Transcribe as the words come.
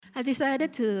I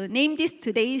decided to name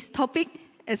today's topic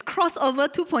as Crossover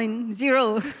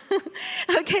 2.0.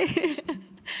 Okay.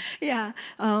 Yeah.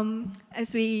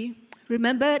 As we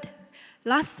remembered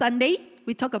last Sunday,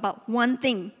 we talked about one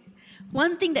thing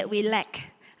that we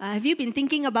lack. Have you been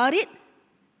thinking about it?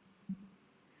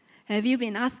 Have you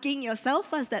been asking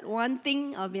yourself, what's that one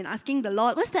thing? Or been asking the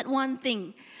Lord, what's that one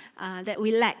thing that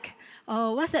we lack?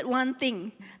 Or what's that one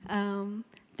thing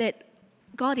that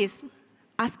God is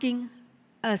asking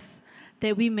us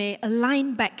that we may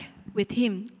align back with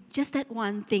Him? Just that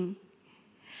one thing.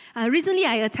 Recently,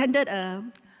 I attended a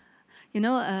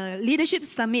leadership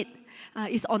summit.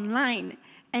 It's online.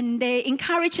 And they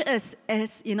encourage us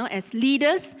as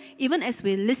leaders, even as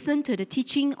we listen to the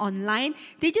teaching online,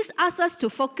 they just ask us to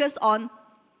focus on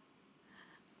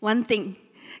one thing.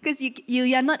 Because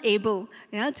you are not able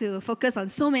to focus on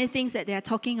so many things that they are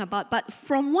talking about. But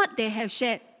from what they have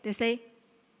shared, they say,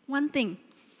 one thing.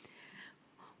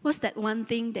 What's that one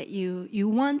thing that you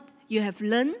have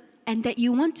learned, and that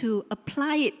you want to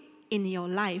apply it in your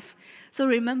life? So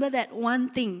remember that one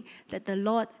thing that the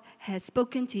Lord has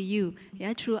spoken to you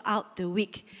throughout the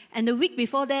week. And the week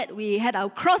before that, we had our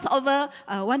crossover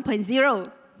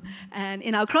 1.0. And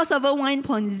in our crossover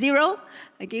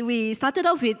 1.0, we started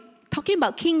off with talking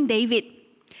about King David,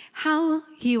 how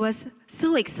he was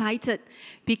so excited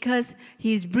because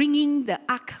he's bringing the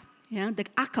ark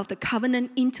of the covenant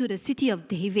into the city of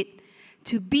David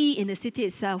to be in the city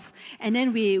itself. And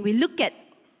then we look at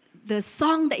the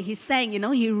song that he sang.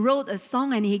 He wrote a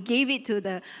song and he gave it to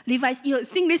the Levites.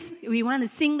 Sing this. We want to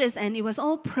sing this. And it was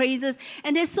all praises.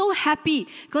 And they're so happy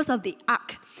because of the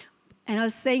ark. And I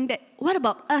was saying that, what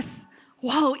about us?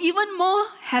 Wow, even more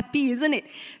happy, isn't it?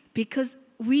 Because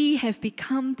we have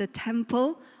become the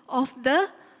temple of the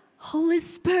Holy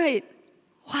Spirit.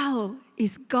 Wow,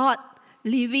 is God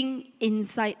living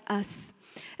inside us?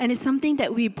 And it's something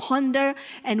that we ponder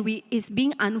and it's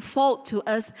being unfolded to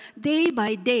us day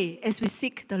by day as we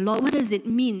seek the Lord. What does it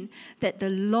mean that the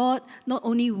Lord not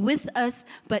only with us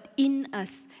but in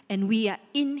us, and we are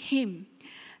in Him?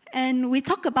 And we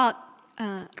talk about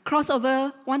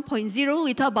crossover 1.0.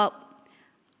 We talk about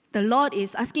the Lord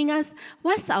is asking us,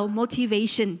 what's our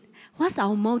motivation? What's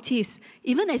our motives?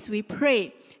 Even as we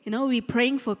pray, we're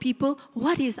praying for people.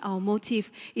 What is our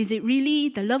motive? Is it really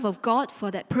the love of God for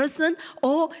that person,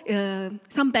 or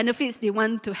some benefits they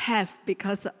want to have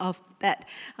because of that,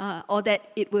 or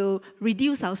that it will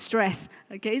reduce our stress?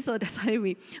 Okay, so that's why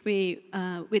we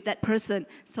with that person.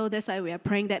 So that's why we are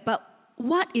praying that. But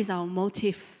what is our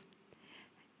motive?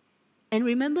 And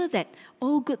remember that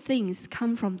all good things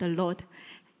come from the Lord,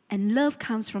 and love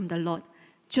comes from the Lord.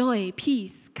 Joy,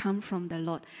 peace come from the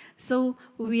Lord. So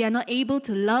we are not able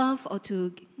to love or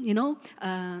to,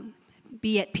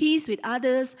 be at peace with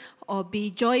others or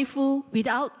be joyful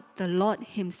without the Lord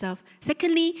Himself.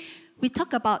 Secondly, we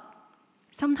talk about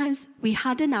sometimes we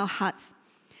harden our hearts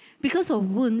because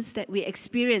of wounds that we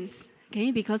experience,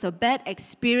 because of bad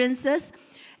experiences,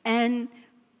 and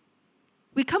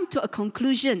we come to a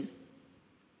conclusion.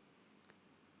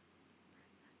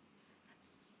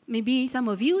 Maybe some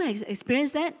of you have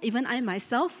experienced that, even I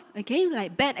myself,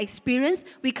 like bad experience.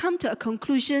 We come to a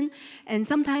conclusion, and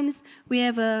sometimes we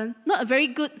have not a very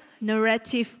good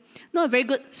narrative, not a very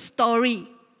good story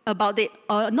about it,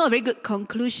 or not a very good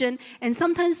conclusion. And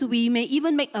sometimes we may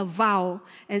even make a vow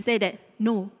and say that,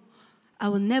 no, I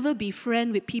will never be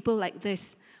friends with people like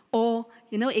this. Or,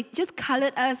 it just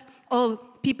colored us,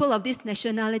 people of this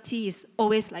nationality is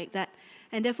always like that.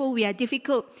 And therefore, we are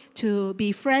difficult to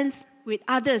be friends with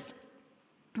others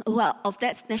who are of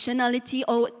that nationality,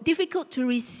 or difficult to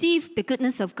receive the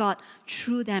goodness of God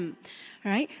through them.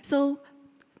 All right? So,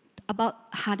 about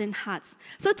hardened hearts.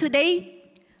 So today,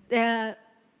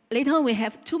 later on, we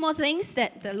have two more things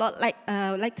that the Lord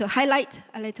like to highlight.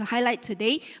 I'd like to highlight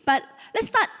today. But let's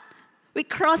start with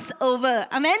crossover.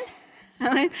 Amen?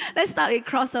 Amen. Let's start with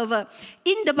crossover.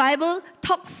 In the Bible,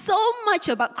 talks so much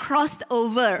about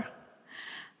crossover.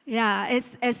 Yeah,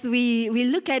 as we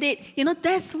look at it,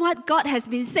 that's what God has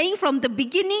been saying from the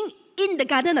beginning in the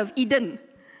Garden of Eden.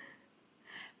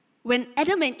 When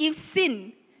Adam and Eve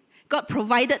sinned, God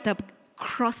provided the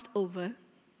crossover.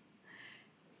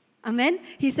 Amen?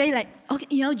 He said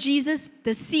Jesus,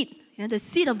 the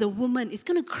seed of the woman is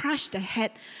going to crush the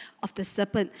head of the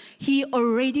serpent. He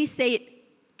already said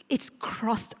it's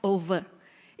crossed over.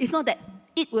 It's not that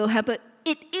it will happen.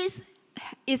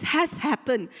 It has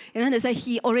happened. That's why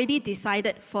He already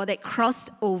decided for that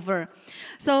crossover.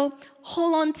 So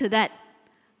hold on to that.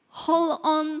 Hold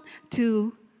on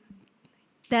to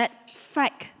that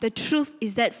fact, the truth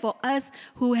is that for us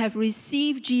who have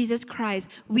received Jesus Christ,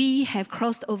 we have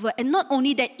crossed over. And not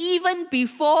only that, even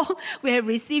before we have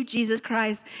received Jesus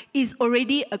Christ, is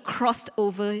already a crossed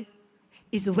over,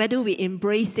 is whether we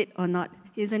embrace it or not,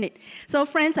 isn't it? So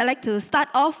friends, I'd like to start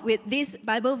off with this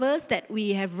Bible verse that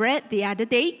we have read the other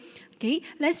day. Okay,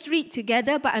 let's read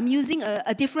together, but I'm using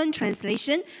a different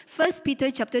translation. 1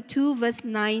 Peter chapter 2, verse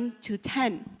 9 to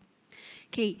 10.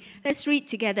 Okay, let's read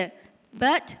together.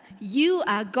 But you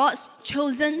are God's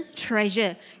chosen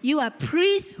treasure. You are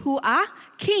priests who are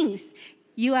kings.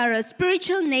 You are a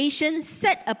spiritual nation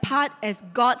set apart as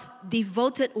God's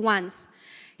devoted ones.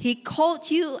 He called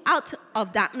you out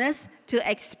of darkness to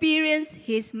experience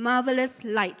His marvelous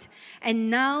light. And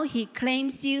now He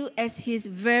claims you as His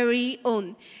very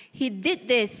own. He did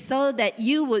this so that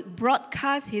you would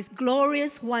broadcast His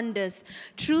glorious wonders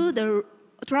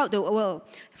throughout the world.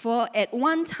 For at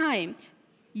one time,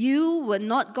 you were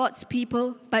not God's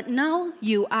people, but now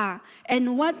you are.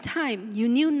 And one time you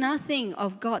knew nothing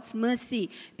of God's mercy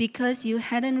because you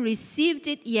hadn't received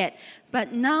it yet,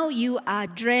 but now you are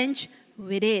drenched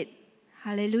with it.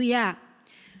 Hallelujah.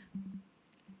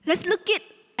 Let's look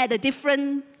at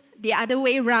the other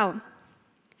way around.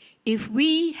 If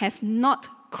we have not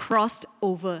crossed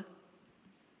over,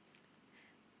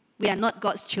 we are not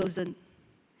God's chosen.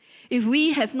 If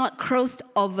we have not crossed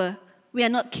over, we are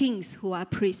not kings who are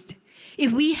priests.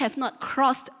 If we have not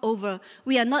crossed over,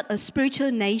 we are not a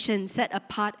spiritual nation set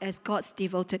apart as God's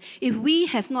devoted. If we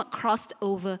have not crossed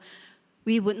over,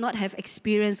 we would not have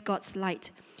experienced God's light.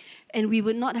 And we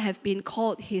would not have been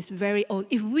called His very own.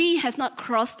 If we have not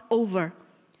crossed over,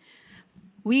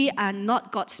 we are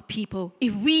not God's people.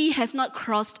 If we have not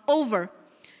crossed over,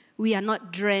 we are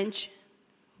not drenched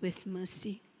with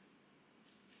mercy.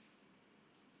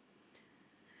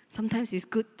 Sometimes it's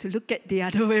good to look at the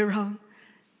other way around.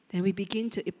 Then we begin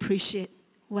to appreciate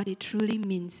what it truly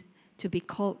means to be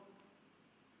called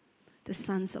the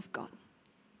sons of God.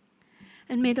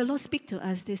 And may the Lord speak to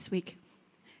us this week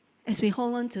as we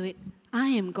hold on to it. I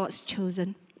am God's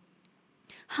chosen.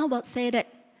 How about say that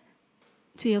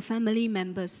to your family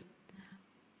members?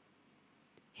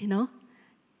 You know,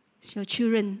 your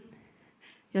children,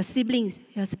 your siblings,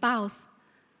 your spouse.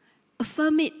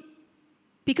 Affirm it.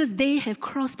 Because they have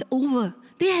crossed over.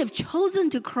 They have chosen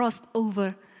to cross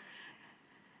over.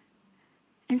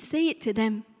 And say it to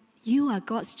them, you are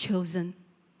God's chosen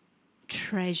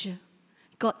treasure.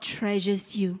 God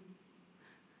treasures you.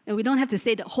 And we don't have to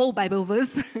say the whole Bible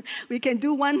verse. We can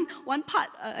do one part,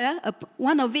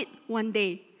 one of it one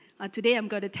day. Today I'm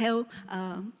going to tell,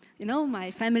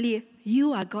 my family,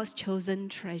 you are God's chosen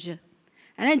treasure.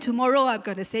 And then tomorrow I'm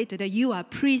going to say to them, you are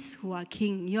priests who are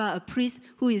king. You are a priest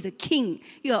who is a king.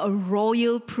 You are a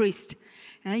royal priest.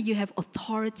 You have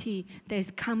authority that has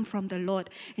come from the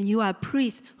Lord. And you are a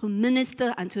priest who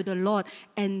minister unto the Lord.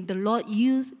 And the Lord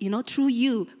through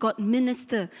you, God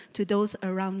minister to those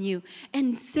around you.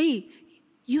 And say,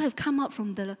 you have come out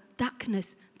from the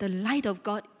darkness, the light of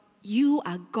God. You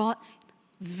are God's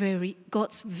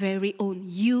very own.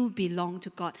 You belong to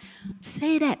God.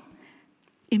 Say that.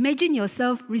 Imagine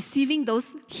yourself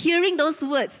hearing those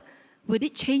words. Would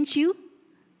it change you?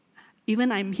 Even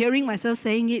I'm hearing myself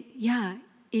saying it. Yeah,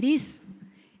 it is.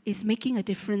 It's making a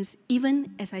difference,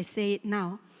 even as I say it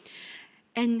now.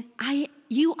 And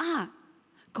you are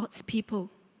God's people.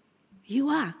 You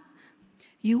are.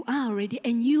 You are already.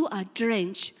 And you are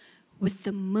drenched with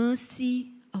the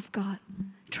mercy of God.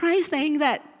 Try saying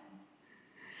that.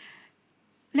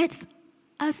 Let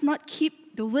us not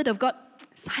keep the word of God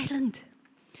silent,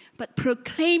 but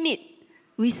proclaim it.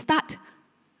 We start,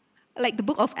 like the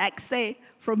book of Acts say,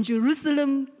 from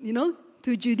Jerusalem,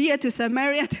 to Judea, to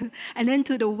Samaria, and then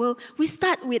to the world. We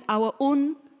start with our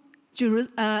own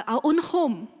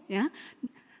home. Yeah,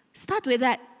 start with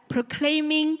that,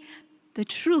 proclaiming the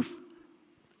truth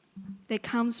that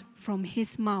comes from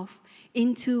His mouth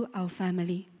into our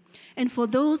family. And for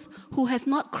those who have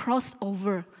not crossed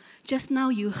over, just now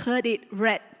you heard it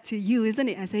read to you, isn't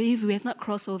it? I say, if we have not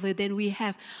crossed over, then we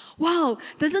have. Wow,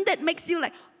 doesn't that make you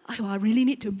like, oh, I really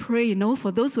need to pray,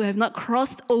 for those who have not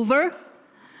crossed over?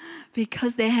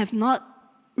 Because they have not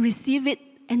received it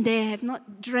and they have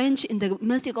not drenched in the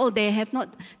mercy. Oh, they have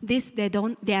not this, they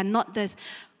are not this.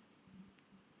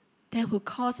 That will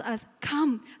cause us,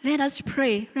 come, let us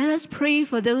pray. Let us pray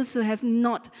for those who have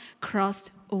not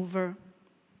crossed over.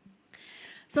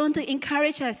 So I want to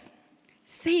encourage us,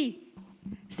 say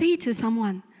it to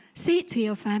someone. Say it to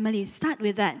your family. Start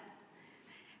with that.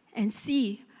 And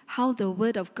see how the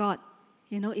word of God,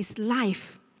 is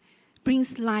life.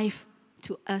 Brings life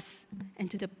to us and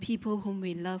to the people whom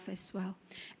we love as well,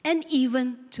 and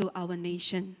even to our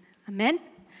nation. Amen?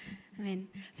 Amen.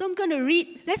 So I'm going to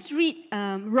read, let's read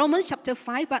Romans chapter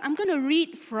 5, but I'm going to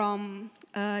read from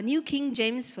New King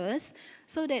James first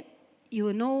so that you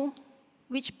will know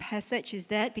which passage is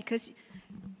that, because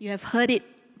you have heard it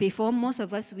before. Most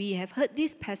of us, we have heard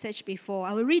this passage before.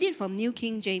 I will read it from New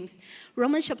King James.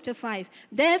 Romans chapter 5.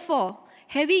 Therefore,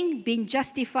 having been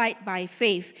justified by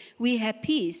faith, we have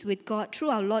peace with God through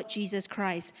our Lord Jesus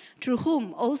Christ, through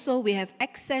whom also we have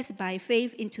access by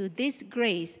faith into this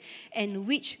grace, and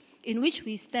in which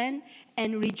we stand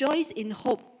and rejoice in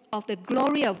hope of the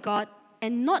glory of God.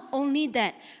 And not only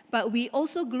that, but we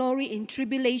also glory in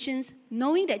tribulations,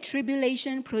 knowing that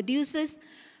tribulation produces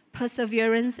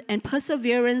perseverance, and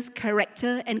perseverance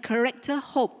character, and character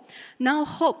hope. Now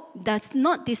hope does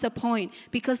not disappoint,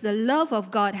 because the love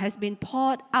of God has been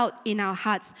poured out in our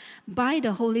hearts by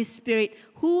the Holy Spirit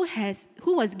who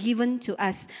was given to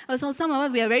us. Also, some of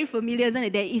us, we are very familiar, isn't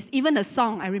it? There is even a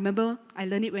song, I remember, I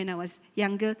learned it when I was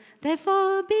younger.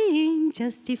 Therefore being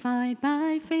justified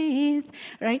by faith,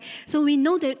 right? So we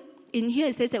know that in here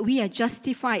it says that we are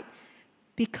justified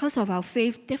because of our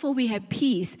faith. Therefore we have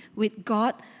peace with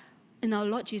God in our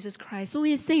Lord Jesus Christ. So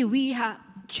we say we have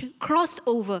crossed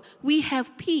over. We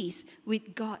have peace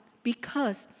with God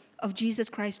because of Jesus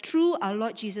Christ. Through our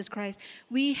Lord Jesus Christ,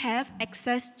 we have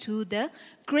access to the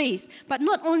grace. But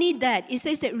not only that, it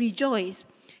says that rejoice,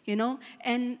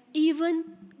 and even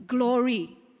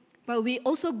glory. But we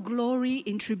also glory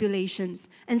in tribulations.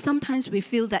 And sometimes we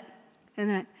feel that.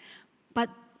 But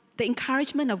the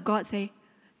encouragement of God say,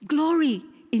 glory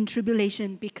in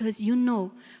tribulation, because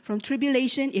from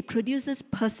tribulation it produces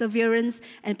perseverance,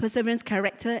 and perseverance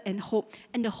character and hope.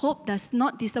 And the hope does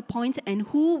not disappoint. And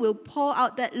who will pour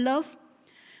out that love?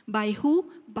 By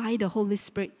who? By the Holy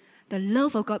Spirit. The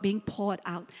love of God being poured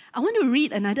out. I want to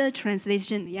read another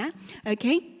translation, yeah?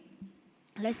 Okay?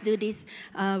 Let's do this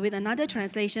with another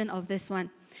translation of this one.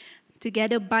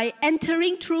 Together, by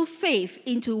entering through faith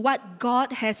into what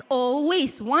God has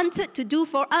always wanted to do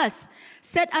for us,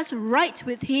 set us right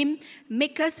with Him,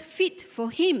 make us fit for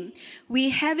Him.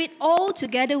 We have it all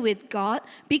together with God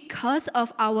because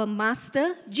of our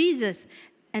Master, Jesus.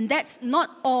 And that's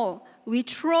not all. We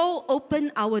throw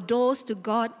open our doors to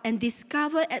God and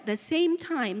discover at the same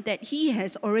time that He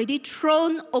has already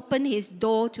thrown open His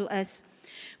door to us.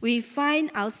 We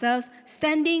find ourselves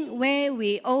standing where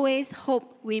we always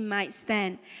hoped we might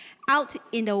stand, out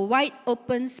in the wide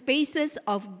open spaces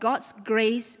of God's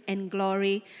grace and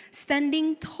glory,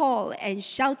 standing tall and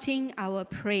shouting our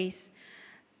praise.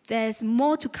 There's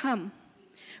more to come.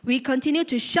 We continue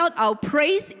to shout our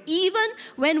praise even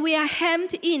when we are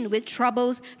hemmed in with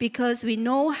troubles, because we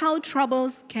know how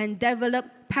troubles can develop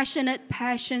passionate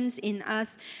passions in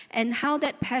us, and how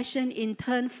that passion in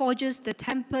turn forges the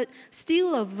tempered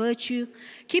steel of virtue,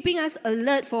 keeping us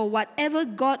alert for whatever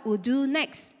God will do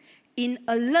next. In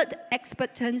alert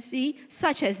expectancy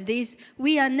such as this,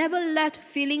 we are never left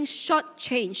feeling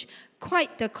shortchanged.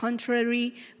 Quite the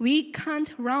contrary, we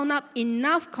can't round up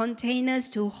enough containers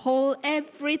to hold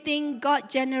everything God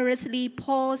generously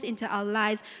pours into our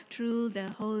lives through the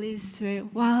Holy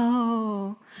Spirit.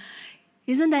 Wow!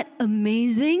 Isn't that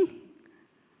amazing?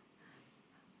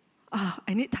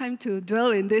 I need time to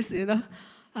dwell in this,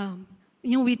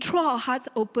 we throw our hearts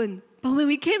open. But when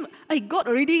we came, God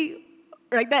already,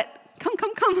 like that,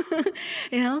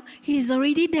 come. He's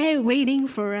already there waiting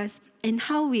for us. And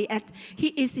how we act.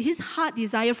 His heart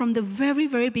desire from the very,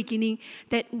 very beginning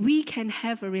that we can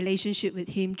have a relationship with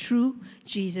Him through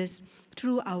Jesus,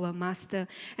 through our Master.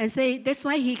 And that's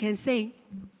why He can say,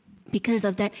 because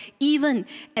of that, even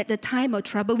at the time of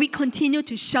trouble, we continue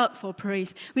to shout for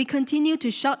praise. We continue to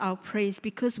shout our praise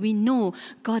because we know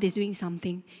God is doing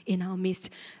something in our midst,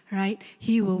 right?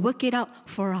 He will work it out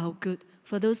for our good,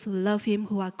 for those who love Him,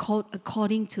 who are called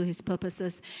according to His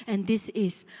purposes. And this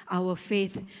is our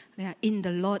faith in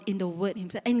the Lord, in the Word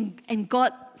Himself. And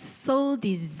God so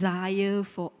desire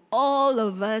for all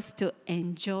of us to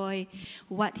enjoy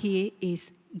what He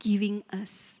is giving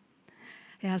us.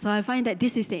 So I find that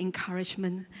this is the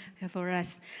encouragement for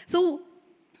us. So,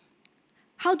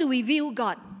 how do we view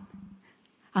God?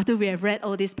 After we have read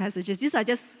all these passages, these are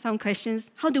just some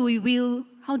questions. How do we view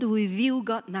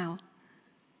God now?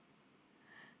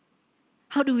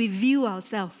 How do we view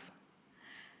ourselves?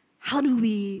 How do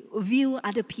we view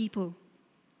other people?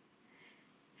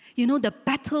 The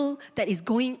battle that is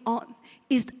going on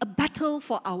is a battle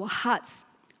for our hearts,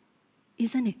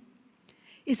 isn't it?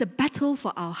 It's a battle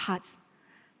for our hearts.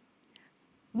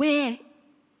 Where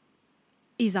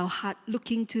is our heart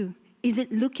looking to? Is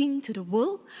it looking to the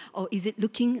world or is it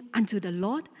looking unto the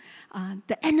Lord?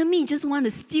 The enemy just want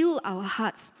to steal our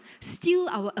hearts, steal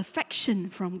our affection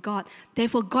from God.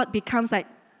 Therefore, God becomes like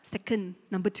second,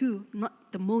 number two, not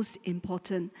the most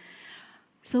important.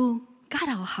 So, guard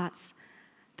our hearts.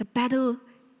 The battle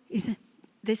is,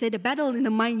 they say the battle in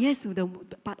the mind, yes,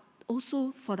 but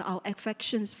also for our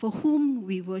affections, for whom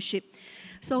we worship.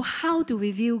 So how do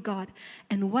we view God?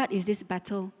 And what is this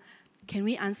battle? Can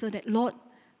we answer that, Lord,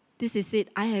 this is it.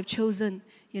 I have chosen,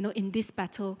 in this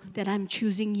battle that I'm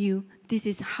choosing you. This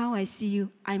is how I see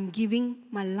you. I'm giving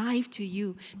my life to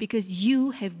you because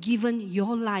you have given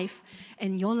your life.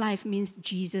 And your life means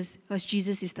Jesus, because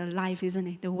Jesus is the life, isn't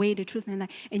it? The way, the truth, and the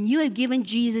life. And you have given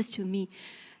Jesus to me.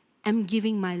 I'm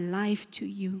giving my life to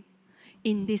you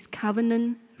in this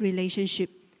covenant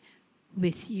relationship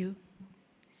with you.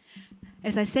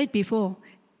 As I said before,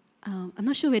 I'm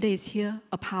not sure whether it's here,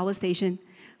 a power station.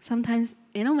 Sometimes,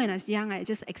 when I was young, I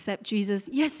just accept Jesus.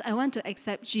 Yes, I want to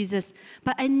accept Jesus.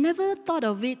 But I never thought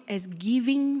of it as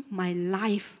giving my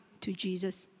life to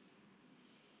Jesus.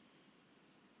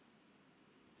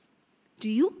 Do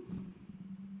you?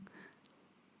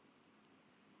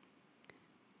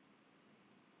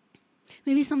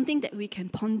 Maybe something that we can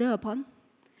ponder upon.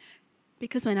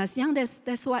 Because when I was young,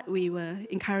 that's what we were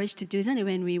encouraged to do, isn't it?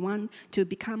 When we want to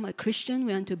become a Christian,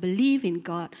 we want to believe in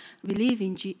God, believe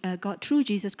in God through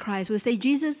Jesus Christ. We'll say,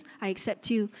 Jesus, I accept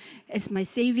you as my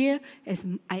Savior, as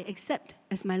I accept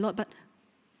as my Lord. But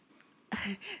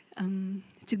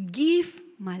to give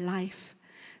my life,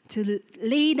 to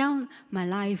lay down my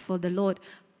life for the Lord,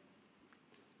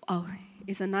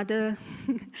 is another,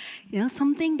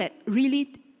 something that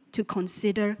really to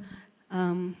consider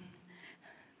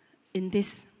in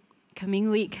this coming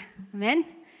week. Amen?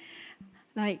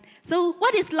 So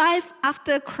what is life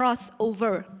after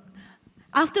crossover?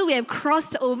 After we have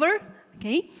crossed over,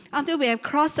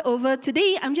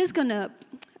 today I'm just going to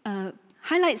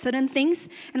highlight certain things.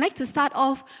 I'd like to start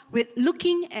off with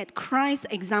looking at Christ's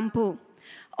example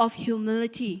of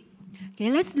humility.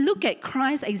 Okay, let's look at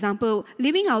Christ's example,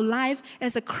 living our life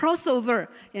as a crossover,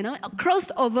 a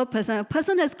crossover person, a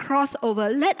person that's crossed over.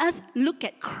 Let us look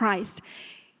at Christ.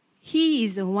 He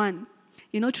is the one.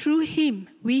 Through him,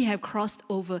 we have crossed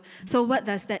over. So what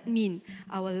does that mean?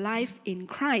 Our life in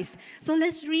Christ. So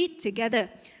let's read together.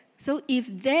 So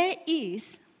if there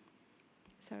is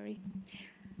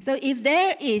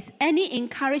any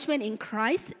encouragement in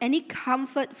Christ, any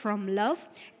comfort from love,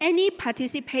 any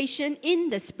participation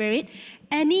in the Spirit,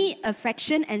 any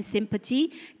affection and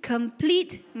sympathy,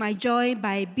 complete my joy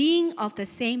by being of the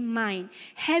same mind,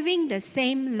 having the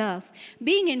same love,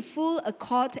 being in full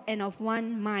accord and of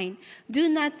one mind. Do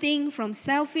nothing from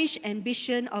selfish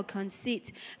ambition or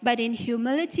conceit, but in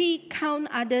humility count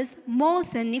others more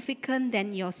significant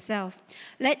than yourself.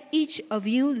 Let each of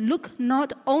you look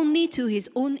not only to his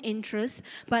own interests,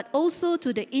 but also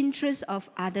to the interests of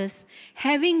others.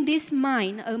 Having this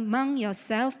mind among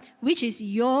yourself, which is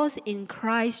yours in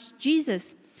Christ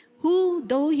Jesus, who,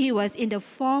 though he was in the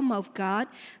form of God,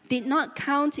 did not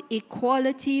count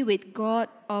equality with God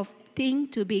a thing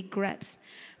to be grasped,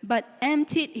 but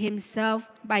emptied himself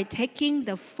by taking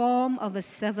the form of a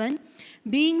servant,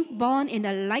 being born in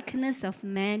the likeness of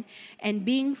man, and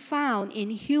being found in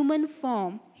human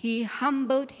form, he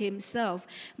humbled himself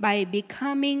by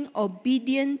becoming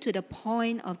obedient to the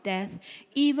point of death,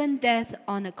 even death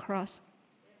on a cross.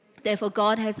 Therefore,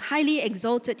 God has highly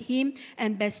exalted him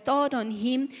and bestowed on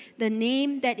him the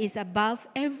name that is above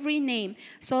every name,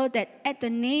 so that at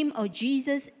the name of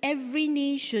Jesus every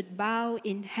knee should bow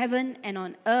in heaven and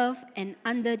on earth and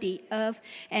under the earth,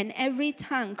 and every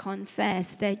tongue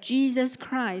confess that Jesus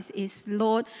Christ is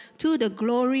Lord, to the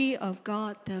glory of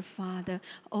God the Father.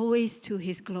 Always to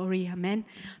his glory, amen,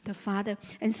 the Father.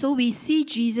 And so we see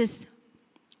Jesus,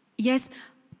 yes,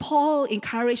 Paul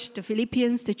encouraged the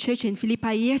Philippians, the church in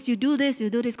Philippi, yes, you do this,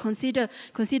 consider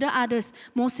others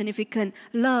more significant.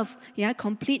 Love,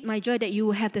 complete my joy that you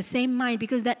will have the same mind,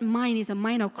 because that mind is a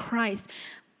mind of Christ.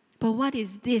 But what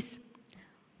is this?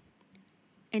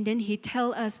 And then he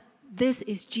tells us, this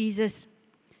is Jesus.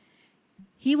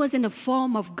 He was in the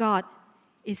form of God,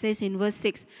 it says in verse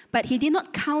 6, but he did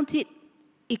not count it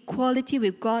equality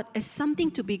with God as something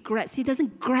to be grasped. He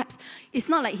doesn't grasp. It's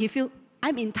not like he feels,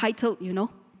 I'm entitled,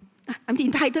 I'm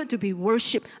entitled to be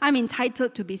worshipped. I'm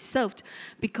entitled to be served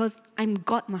because I'm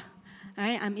God.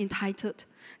 Right? I'm entitled.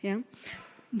 Yeah.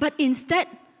 But instead,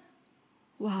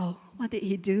 wow, what did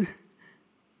he do?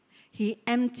 He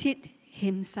emptied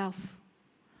himself.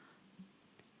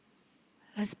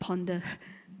 Let's ponder.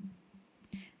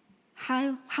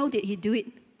 How did he do it?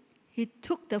 He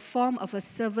took the form of a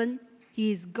servant.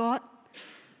 He is God.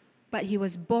 but he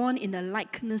was born in the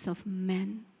likeness of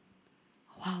man.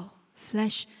 Wow,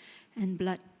 flesh and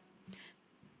blood.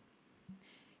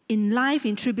 In life,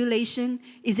 in tribulation,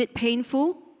 is it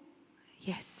painful?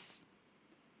 Yes.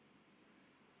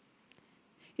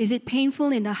 Is it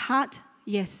painful in the heart?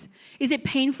 Yes. Is it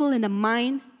painful in the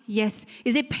mind? Yes.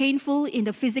 Is it painful in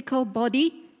the physical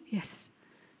body? Yes.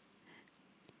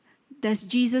 Does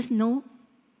Jesus know?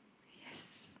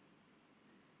 Yes.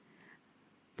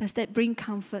 Does that bring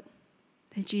comfort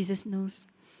that Jesus knows?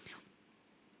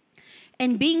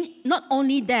 And being not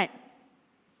only that,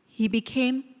 he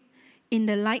became in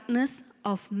the likeness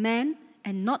of man,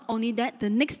 and not only that, the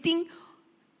next thing,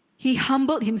 he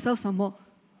humbled himself some more.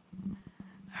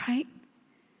 Right?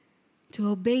 To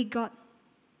obey God.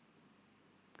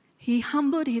 He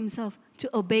humbled himself to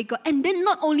obey God. And then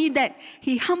not only that,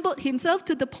 he humbled himself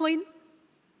to the point,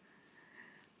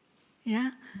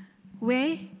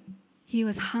 where he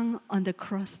was hung on the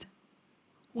cross.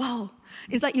 Wow.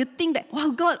 It's like you think that, wow,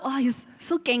 God, wow, you're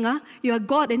so keng, you are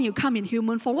God and you come in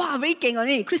human form. Wow, very keng on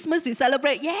it. Christmas we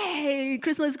celebrate. Yay,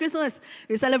 Christmas.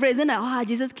 We celebrate, isn't it? Wow,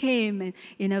 Jesus came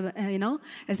and,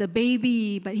 as a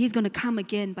baby, but he's going to come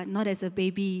again, but not as a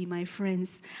baby, my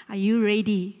friends. Are you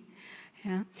ready?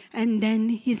 Yeah. And then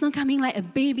he's not coming like a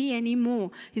baby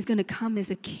anymore. He's going to come as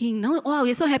a king. Now, wow,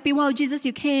 we're so happy. Wow, Jesus,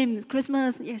 you came. It's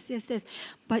Christmas. Yes.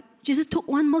 But Jesus took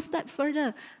one more step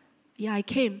further. Yeah, I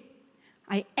came.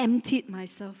 I emptied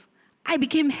myself. I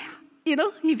became,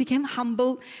 he became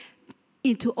humble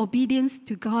into obedience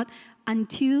to God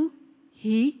until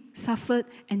he suffered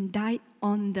and died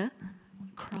on the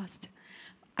cross.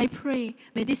 I pray,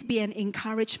 may this be an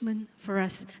encouragement for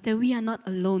us that we are not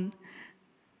alone.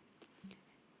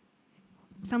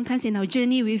 Sometimes in our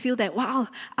journey, we feel that, wow,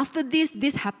 after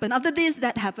this happened, after this,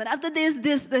 that happened, after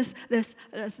this.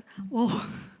 Whoa.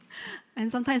 And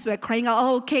sometimes we're crying out,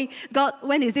 oh, okay, God,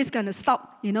 when is this going to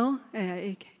stop?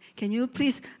 Can you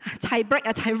please tie break?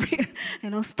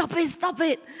 Stop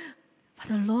it. But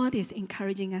the Lord is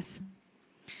encouraging us.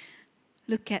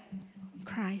 Look at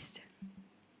Christ.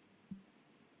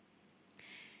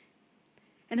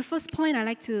 And the first point I'd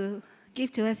like to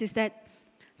give to us is that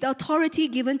the authority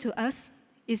given to us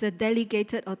is a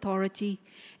delegated authority,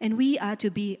 and we are to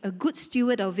be a good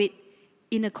steward of it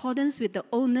in accordance with the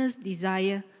owner's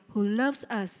desire, who loves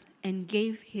us and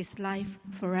gave his life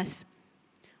for us.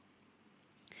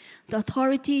 The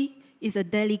authority is a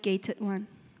delegated one.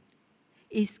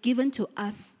 It's given to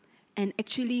us, and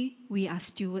actually we are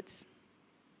stewards.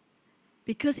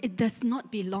 Because it does not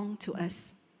belong to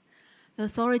us. The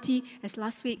authority, as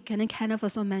last week Kenneth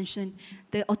also mentioned,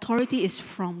 the authority is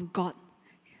from God.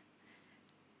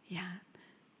 Yeah.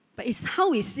 But it's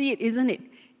how we see it, isn't it?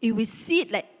 If we see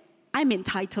it like, I'm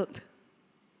entitled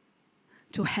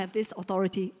to have this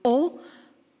authority, or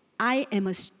I am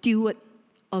a steward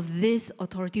of this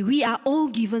authority. We are all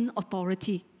given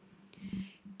authority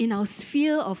in our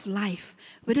sphere of life,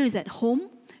 whether it's at home,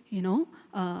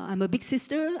 I'm a big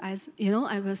sister, I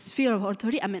have a sphere of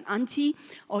authority. I'm an auntie,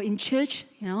 or in church,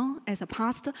 as a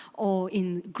pastor, or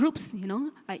in groups,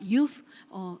 like youth,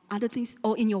 or other things,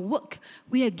 or in your work.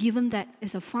 We are given that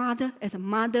as a father, as a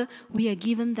mother, we are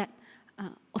given that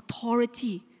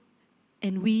authority,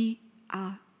 and we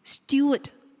are steward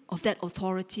of that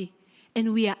authority,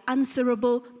 and we are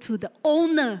answerable to the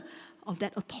owner of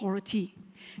that authority.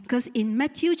 Because in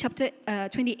Matthew chapter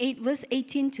 28, verse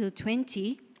 18 to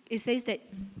 20, it says that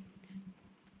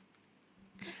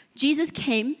Jesus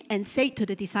came and said to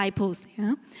the disciples,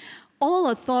 all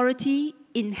authority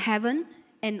in heaven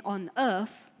and on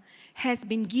earth has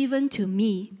been given to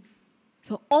me.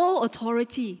 So all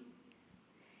authority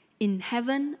in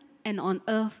heaven and on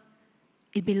earth,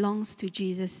 it belongs to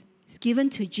Jesus. It's given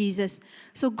to Jesus.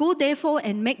 So go therefore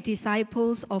and make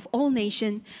disciples of all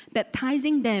nations,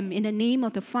 baptizing them in the name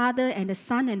of the Father and the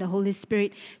Son and the Holy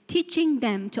Spirit, teaching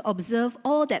them to observe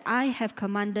all that I have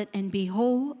commanded, and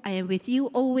behold, I am with you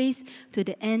always to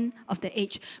the end of the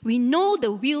age. We know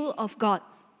the will of God,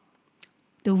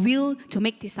 the will to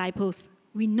make disciples.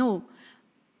 We know.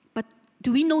 But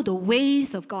do we know the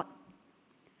ways of God?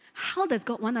 How does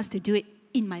God want us to do it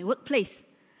in my workplace?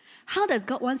 How does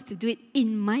God want to do it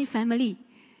in my family?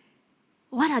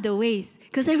 What are the ways?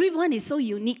 Because everyone is so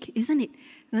unique, isn't it?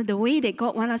 The way that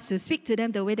God wants us to speak to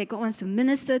them, the way that God wants to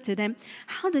minister to them.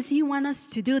 How does He want us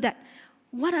to do that?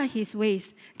 What are His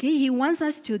ways? Okay, He wants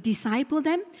us to disciple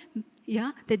them,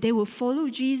 that they will follow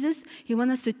Jesus. He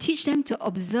wants us to teach them to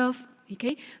observe.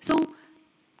 Okay, so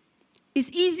it's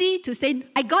easy to say,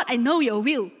 I know your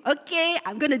will. Okay,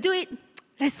 I'm going to do it.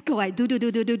 Let's go. I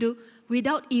do.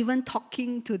 Without even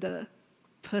talking to the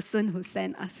person who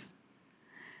sent us.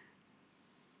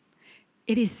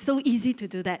 it is so easy to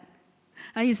do that.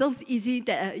 It's so easy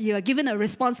that you are given a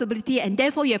responsibility and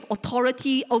therefore you have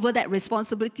authority over that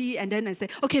responsibility, and then I say,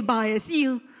 okay, bye, I see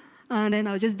you. And then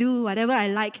I'll just do whatever I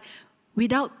like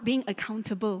without being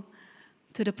accountable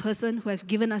to the person who has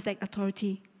given us that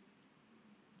authority.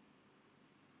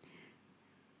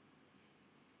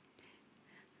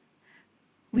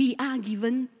 We are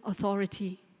given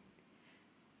authority.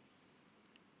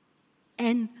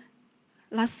 And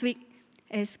last week,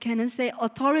 as Canon said,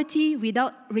 authority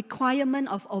without requirement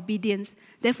of obedience.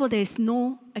 Therefore, there is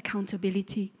no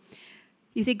accountability.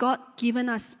 You see, God given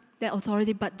us that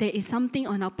authority, but there is something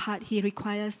on our part He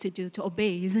requires to do, to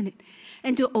obey, isn't it?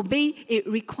 And to obey, it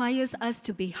requires us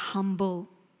to be humble.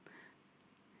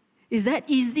 Is that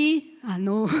easy?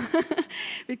 No.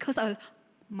 Because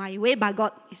my way by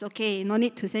God is okay, no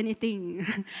need to say anything.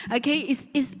 Okay,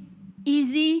 it's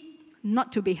easy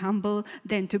not to be humble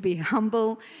than to be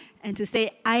humble and to say,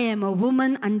 I am a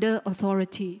woman under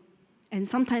authority. And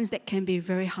sometimes that can be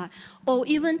very hard. Or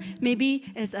even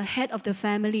maybe as a head of the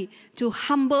family, to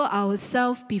humble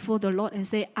ourselves before the Lord and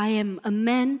say, I am a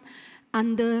man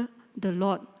under the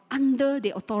Lord, under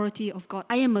the authority of God.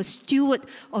 I am a steward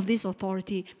of this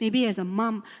authority. Maybe as a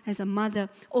mom, as a mother.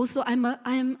 Also, I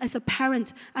am as a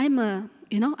parent, I am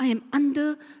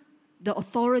under the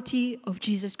authority of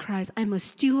Jesus Christ. I'm a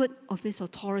steward of this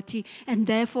authority, and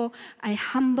therefore I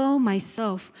humble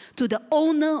myself to the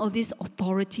owner of this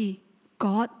authority.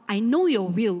 God, I know your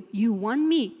will. You want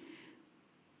me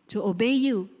to obey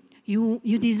you.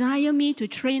 You desire me to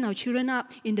train our children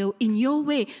up in your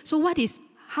way. So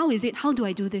how is it? How do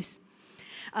I do this?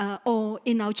 Or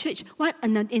in our church,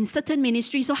 in certain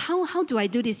ministries, so how do I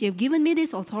do this? You've given me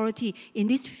this authority in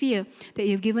this sphere that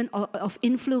you've given of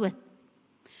influence.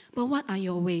 But what are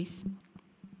your ways?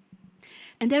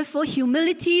 And therefore,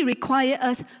 humility requires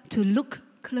us to look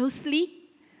closely,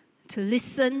 to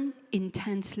listen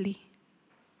intensely.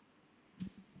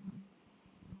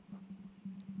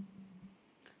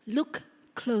 Look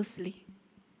closely.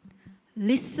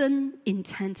 Listen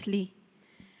intensely.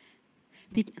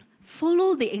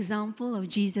 Follow the example of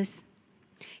Jesus.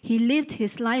 He lived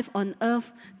his life on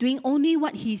earth doing only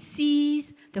what he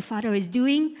sees the Father is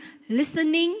doing,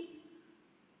 listening,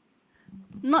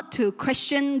 not to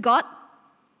question God.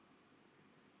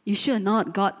 You sure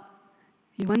not, God?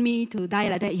 You want me to die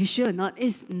like that? You sure not?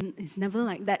 It's never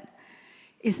like that.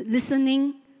 It's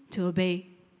listening to obey.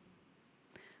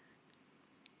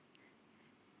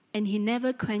 And he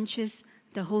never quenches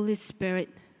the Holy Spirit.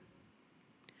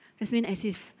 That means as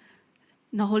if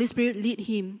the Holy Spirit lead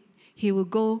him, he will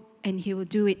go and he will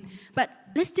do it. But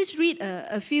let's just read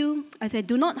a few. I said,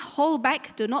 do not hold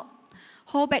back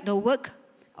the work,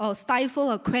 or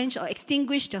stifle or quench or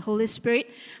extinguish the Holy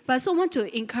Spirit. But I also want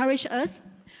to encourage us,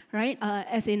 right?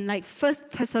 As in like 1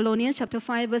 Thessalonians chapter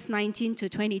 5, verse 19 to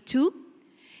 22.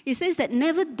 It says that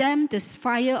never damn the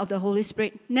fire of the Holy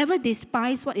Spirit. Never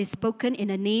despise what is spoken in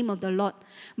the name of the Lord.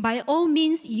 By all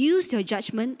means, use your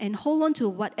judgment and hold on to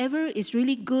whatever is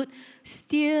really good.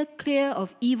 Steer clear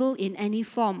of evil in any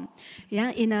form. Yeah.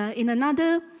 In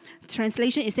another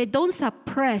translation, it said, don't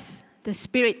suppress the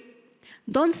Spirit.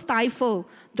 Don't stifle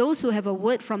those who have a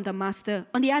word from the Master.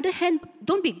 On the other hand,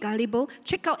 don't be gullible.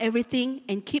 Check out everything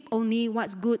and keep only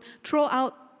what's good. Throw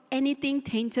out anything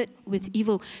tainted with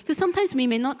evil. Because sometimes we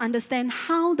may not understand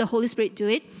how the Holy Spirit do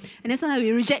it. And then sometimes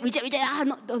we reject.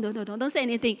 Don't say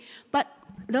anything. But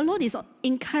the Lord is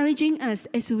encouraging us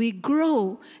as we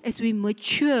grow, as we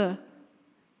mature,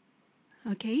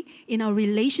 okay, in our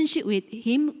relationship with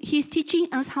Him. He's teaching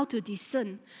us how to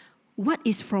discern what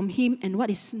is from Him and what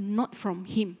is not from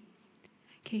Him.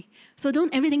 Okay, so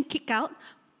don't everything kick out,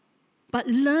 but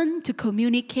learn to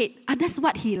communicate. That's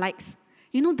what He likes.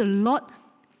 You know, the Lord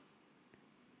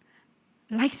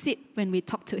likes it when we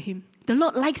talk to Him. The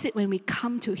Lord likes it when we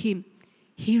come to Him.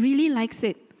 He really likes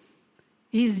it.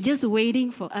 He's just waiting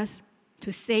for us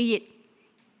to say it.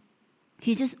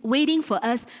 He's just waiting for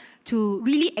us to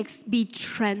really be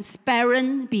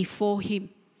transparent before Him.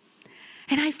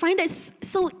 And I find that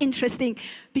so interesting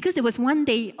because there was one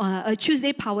day, a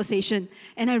Tuesday power station,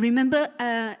 and I remember,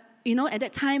 at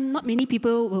that time, not many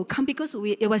people will come because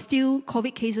it was still,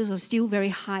 COVID cases were still very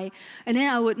high. And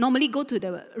then I would normally go to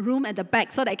the room at the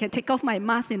back so that I can take off my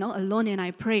mask, alone, and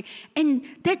I pray. And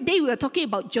that day we were talking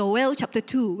about Joel chapter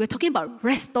 2. We're talking about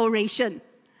restoration.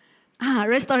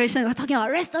 Restoration. We're talking about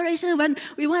restoration when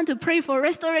we want to pray for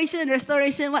restoration,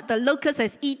 what the locust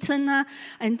has eaten,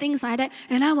 and things like that.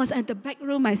 And I was at the back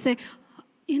room. I said,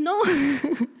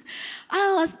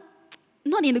 I was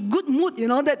not in a good mood,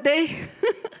 that day.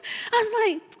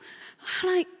 I was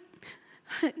like,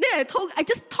 then I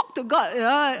just talked to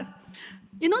God,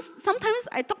 You know, sometimes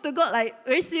I talk to God like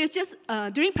very serious, just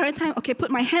during prayer time, okay,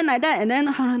 put my hand like that and then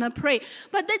I pray.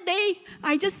 But that day,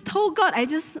 I just told God,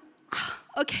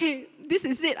 okay, this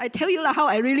is it. I tell you how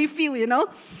I really feel, you know.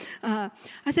 I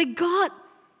said, God,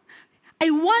 I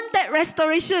want that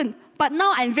restoration, but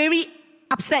now I'm very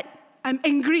upset. I'm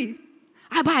angry.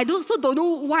 But I also don't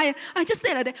know why. I just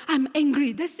said like that, I'm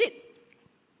angry, that's it.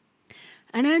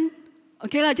 And then,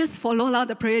 okay, just follow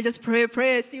the prayer, just pray.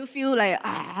 I still feel like,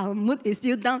 mood is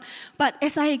still down. But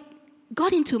as I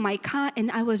got into my car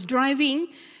and I was driving,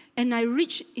 and I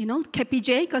reached,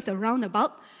 KPJ, because a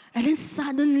roundabout, and then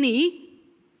suddenly,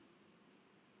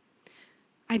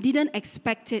 I didn't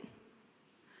expect it.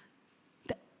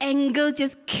 The anger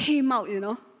just came out,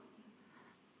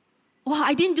 Wow,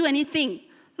 I didn't do anything.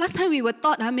 Last time we were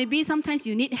taught maybe sometimes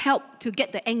you need help to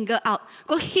get the anger out.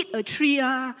 Go hit a tree,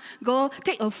 go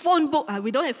take a phone book.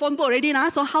 We don't have phone book already,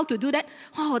 so how to do that?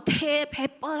 Oh, tear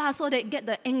paper so that get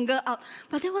the anger out.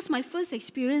 But that was my first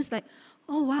experience, like,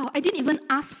 oh wow, I didn't even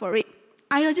ask for it.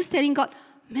 I was just telling God,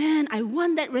 man, I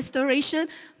want that restoration,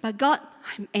 but God,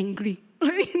 I'm angry.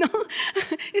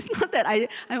 It's not that I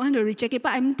want to reject it,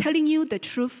 but I'm telling you the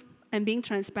truth. I'm being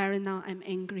transparent now, I'm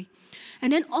angry.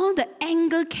 And then all the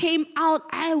anger came out.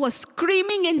 I was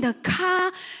screaming in the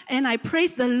car, and I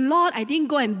praised the Lord. I didn't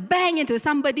go and bang into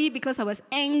somebody because I was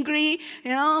angry,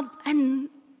 and I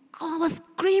was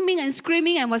screaming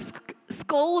and was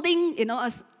scolding,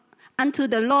 unto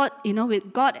the Lord,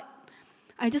 with God.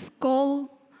 I just scold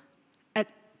at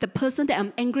the person that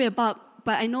I'm angry about,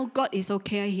 but I know God is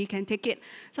okay, He can take it.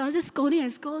 So I was just scolding,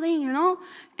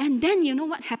 and then you know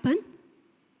what happened?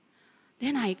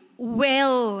 Then I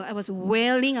was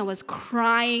wailing, I was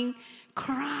crying.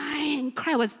 I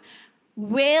was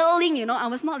wailing, I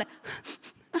was not like,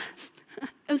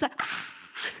 it was like,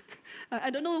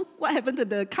 I don't know what happened to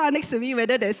the car next to me,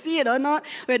 whether they see it or not,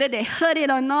 whether they heard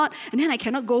it or not. And then I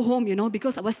cannot go home,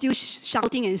 because I was still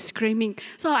shouting and screaming.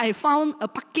 So I found a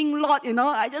parking lot,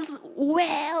 I just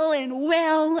wail,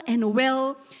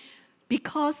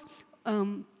 because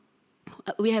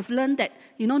we have learned that,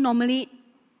 normally,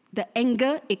 the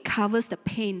anger, it covers the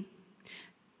pain.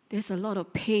 There's a lot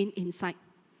of pain inside.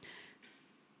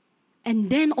 And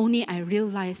then only I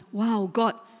realized, wow,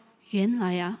 God, 原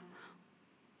来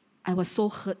I was so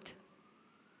hurt.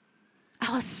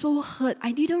 I was so hurt.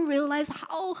 I didn't realize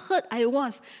how hurt I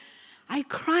was. I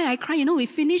cry. We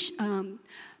finished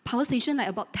power station like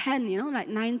about 10, like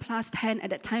 9 plus 10.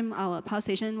 At that time, our power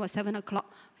station was 7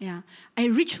 o'clock. Yeah. I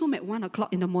reached home at 1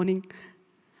 o'clock in the morning.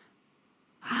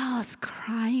 I was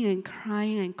crying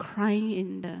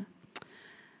in the...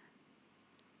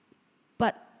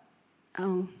 But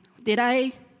did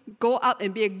I go out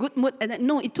and be a good mood? And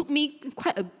no, it took me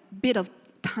quite a bit of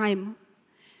time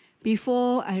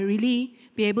before I really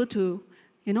be able to,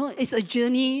 it's a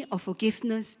journey of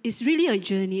forgiveness. It's really a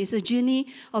journey. It's a journey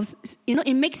of,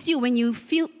 it makes you, when you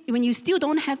still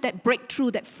don't have that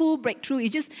breakthrough, that full breakthrough, you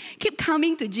just keep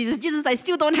coming to Jesus. Jesus, I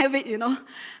still don't have it,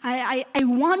 I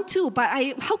want to, but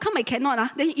how come I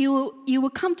cannot? Then you will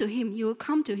come to Him. You will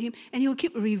come to Him, and He will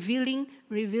keep revealing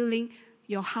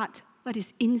your heart, what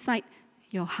is inside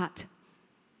your heart.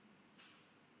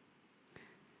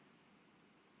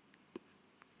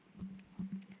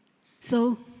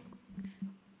 So,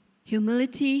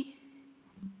 humility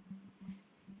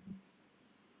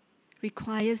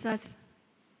requires us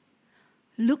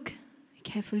look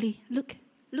carefully, look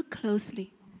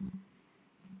closely,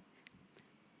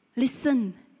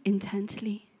 listen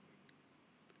intently.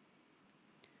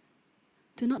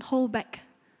 Do not hold back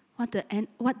what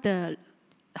the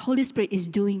Holy Spirit is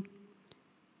doing.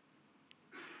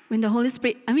 When the Holy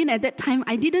Spirit, at that time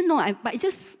I didn't know, but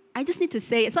I just need to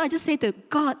say it. So I just say to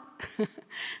God,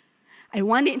 I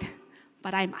want it,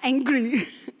 but I'm angry.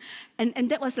 and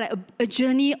that was like a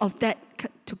journey of that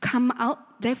to come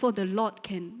out. Therefore, the Lord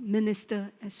can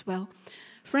minister as well.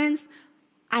 Friends,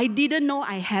 I didn't know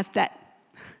I have that.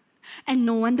 And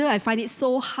no wonder I find it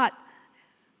so hard,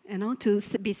 to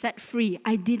be set free.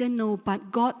 I didn't know,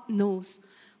 but God knows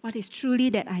what is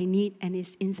truly that I need and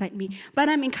is inside me. But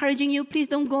I'm encouraging you, please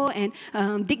don't go and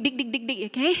dig,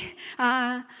 okay?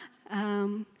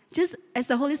 Just as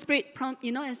the Holy Spirit prompt,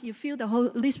 as you feel the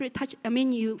Holy Spirit touch,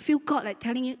 you feel God like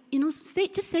telling you, just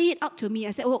say it out to me.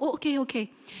 I said, oh,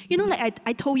 okay. Like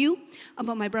I told you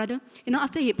about my brother,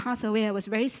 after he passed away, I was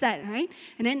very sad, right?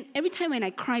 And then every time when I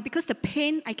cry, because the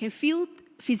pain, I can feel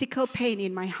physical pain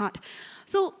in my heart.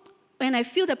 So when I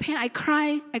feel the pain, I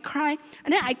cry,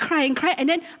 and then I cry, and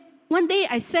then one day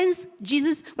I sensed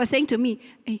Jesus was saying to me,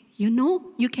 hey,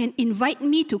 you can invite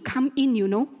me to come in,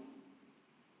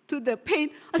 to the pain.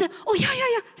 I said, oh, yeah.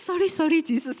 Sorry,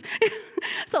 Jesus.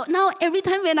 So now every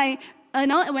time when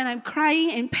I'm crying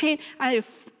in pain,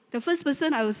 the first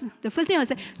thing I would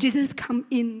say, Jesus, come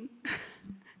in.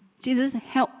 Jesus,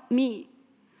 help me.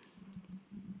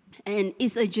 And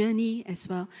it's a journey as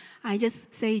well. I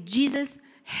just say, Jesus,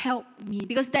 help me.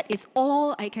 Because that is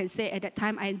all I can say at that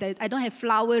time. I don't have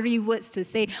flowery words to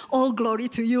say, all glory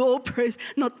to you, all praise.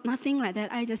 Nothing like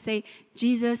that. I just say,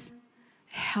 Jesus,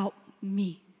 help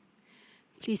me.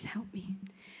 Please help me.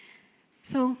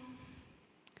 So,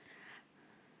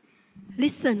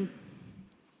 listen.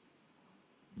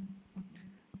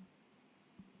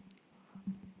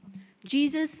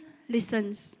 Jesus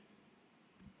listens.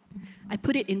 I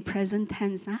put it in present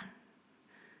tense.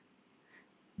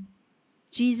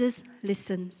 Jesus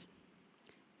listens.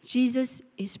 Jesus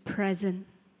is present.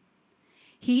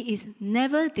 He is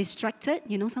never distracted.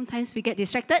 You know, sometimes we get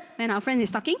distracted when our friend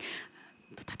is talking.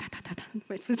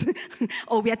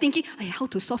 Or we are thinking, how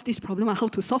to solve this problem, or how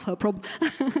to solve her problem.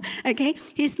 Okay?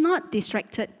 He's not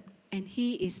distracted, and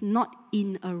he is not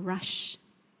in a rush.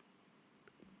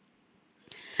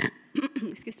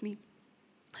 Excuse me.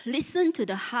 Listen to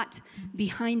the heart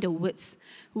behind the words,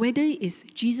 whether it's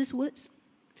Jesus' words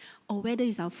or whether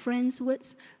it's our friend's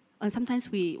words. And sometimes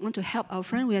we want to help our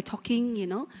friend, we are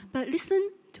talking, but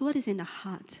listen to what is in the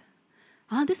heart.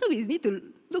 That's why we need to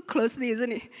look closely,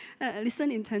 isn't it?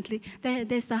 Listen intently.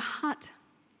 There's the heart.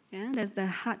 Yeah, there's the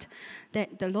heart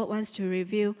that the Lord wants to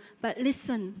reveal. But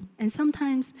listen. And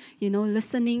sometimes,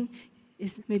 listening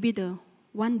is maybe the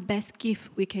one best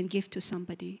gift we can give to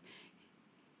somebody.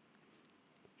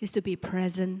 Is to be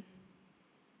present.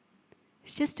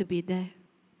 It's just to be there.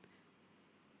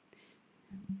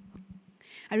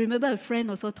 I remember a friend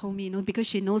also told me, because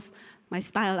she knows my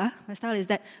style. My style is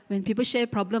that when people share a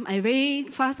problem, I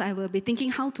will be thinking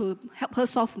how to help her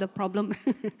solve the problem.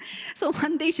 So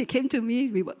one day she came to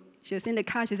me, she was in the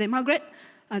car, she said, Margaret,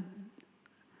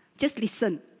 just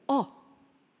listen. Oh,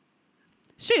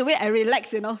 straight away I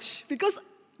relax, because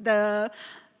the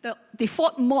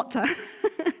default mode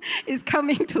is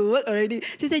coming to work already.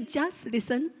 She said, just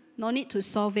listen, no need to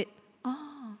solve it.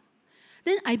 Oh.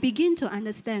 Then I begin to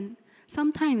understand,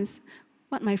 sometimes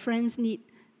what my friends need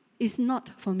is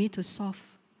not for me to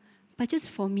solve, but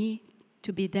just for me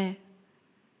to be there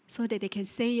so that they can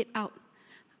say it out,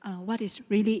 what is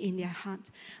really in their heart.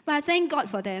 But I thank God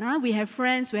for that. We have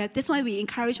friends. That's why we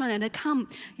encourage one another, come,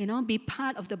 be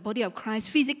part of the body of Christ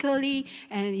physically,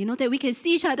 and that we can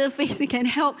see each other's face, we can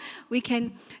help, we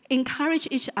can encourage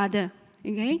each other,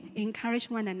 okay?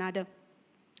 Encourage one another.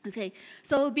 Okay,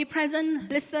 so be present,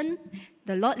 listen.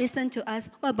 The Lord listened to us.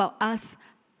 What about us?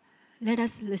 Let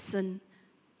us listen,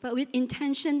 but with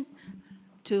intention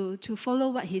to follow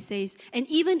what He says. And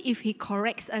even if He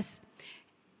corrects us,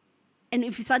 and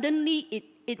if suddenly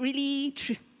it really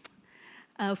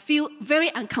feel very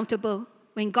uncomfortable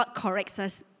when God corrects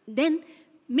us, then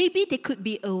maybe there could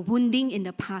be a wounding in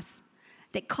the past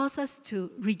that caused us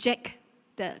to reject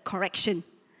the correction.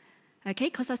 Okay,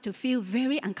 caused us to feel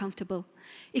very uncomfortable.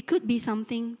 It could be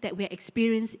something that we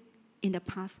experienced in the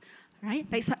past, right?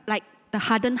 Like the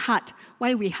hardened heart,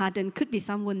 why we harden, could be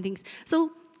some woundings.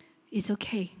 So it's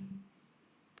okay.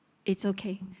 It's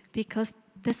okay, because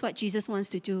that's what Jesus wants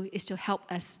to do, is to help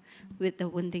us with the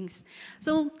woundings.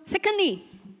 So secondly,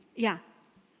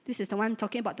 this is the one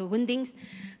talking about the woundings.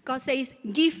 God says,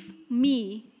 give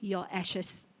me your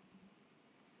ashes.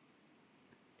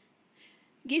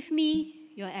 Give me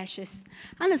your ashes.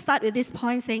 I'm going to start with this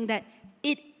point saying that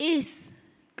it is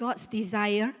God's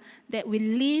desire that we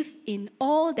live in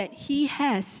all that He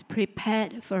has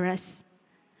prepared for us.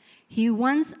 He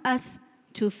wants us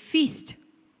to feast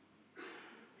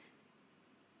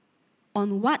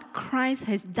on what Christ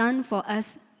has done for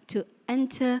us to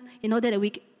enter, in order that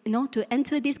we, to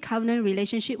enter this covenant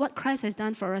relationship, what Christ has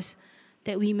done for us,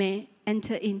 that we may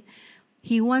enter in.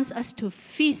 He wants us to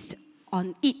feast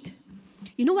on it.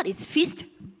 You know what is feast?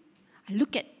 I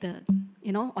look at the,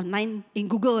 online in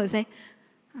Google, I say,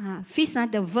 feast,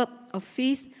 the verb of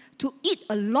feast, to eat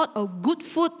a lot of good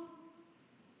food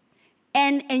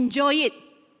and enjoy it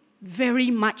very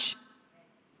much.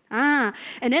 And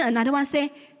then another one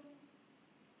say,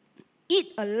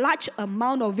 eat a large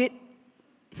amount of it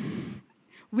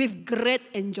with great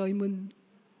enjoyment.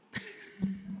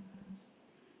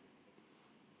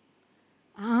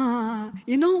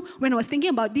 When I was thinking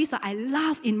about this, I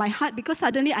laughed in my heart because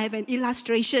suddenly I have an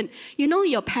illustration.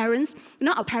 Your parents,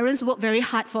 our parents work very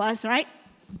hard for us, right?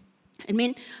 I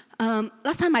mean,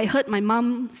 last time I heard my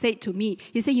mom say to me,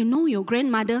 he said, your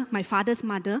grandmother, my father's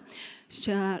mother,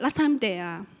 last time they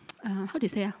are, how do you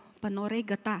say, panore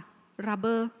gata.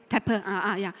 rubber tapper.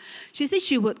 Yeah. She said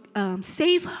she would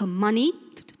save her money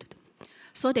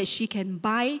so that she can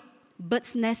buy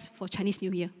bird's nest for Chinese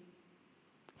New Year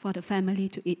for the family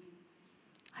to eat.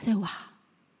 I said, wow,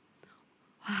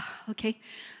 okay.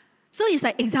 So it's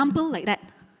like example like that,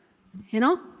 you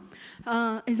know.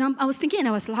 I was thinking and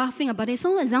I was laughing about it.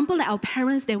 So example like our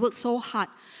parents, they work so hard.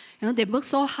 You know, they work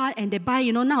so hard and they buy,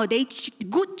 nowadays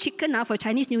good chicken for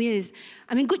Chinese New Year is,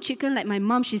 good chicken like my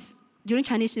mom, during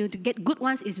Chinese New Year, to get good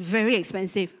ones is very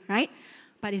expensive, right?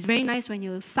 But it's very nice when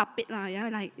you sup it,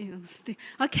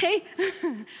 okay?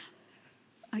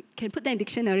 I can put that in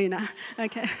dictionary now.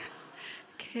 Okay.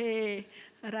 Okay,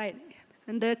 all right.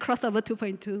 And the crossover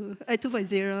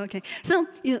 2.0, okay. So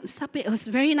you sup it was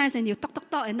very nice and you talk,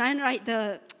 and then, right,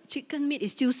 the chicken meat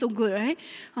is still so good, right?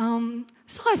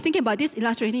 So I was thinking about this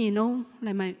illustrating,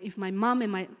 like if my mom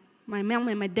and my mom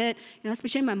and my dad,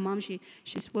 especially my mom,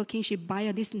 she's working, she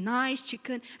buy this nice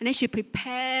chicken, and then she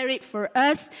prepare it for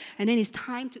us, and then it's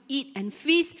time to eat and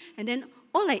feast, and then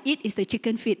all I eat is the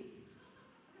chicken feet.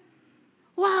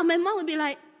 Wow, my mom would be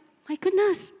like, my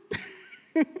goodness.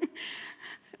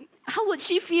 How would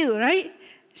she feel, right?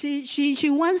 She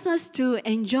wants us to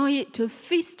enjoy it, to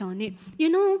feast on it.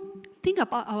 Think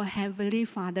about our Heavenly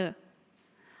Father.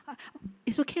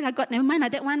 It's okay, God, never mind,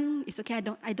 that one, it's okay,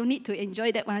 I don't need to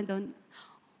enjoy that one.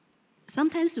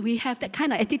 Sometimes we have that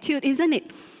kind of attitude, isn't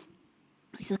it?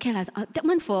 It's okay, that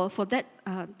one for that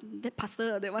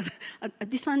pastor, that one,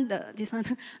 this one,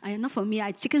 not for me,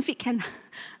 chicken feet can.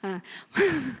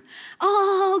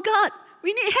 Oh, God,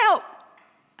 we need help.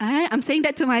 I'm saying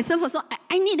that to myself also,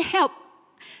 I need help.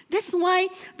 That's why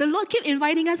the Lord keep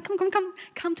inviting us,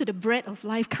 come to the bread of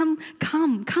life. Come.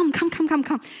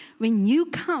 When you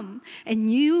come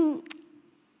and you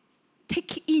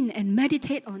take in and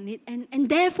meditate on it, and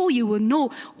therefore you will know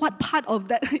what part of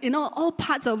that, all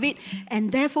parts of it,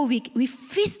 and therefore we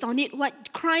feast on it,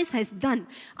 what Christ has done.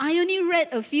 I only read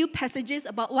a few passages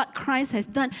about what Christ has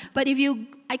done, but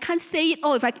I can't say it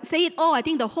all. If I say it all, I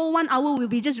think the whole 1 hour will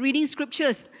be just reading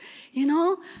scriptures,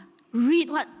 Read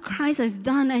what Christ has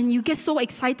done and you get so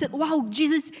excited. Wow,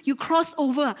 Jesus, you crossed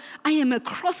over. I am a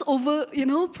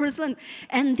crossover, person.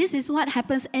 And this is what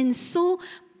happens. And so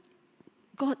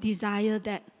God desires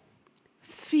that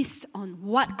feast on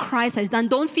what Christ has done.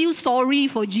 Don't feel sorry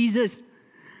for Jesus.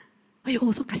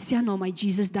 Aiyo, so kasihan, my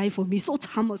Jesus died for me. So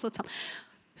cham.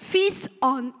 Feast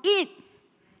on it.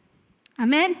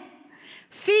 Amen?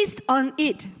 Feast on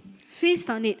it. Feast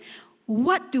on it.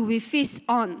 What do we feast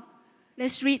on?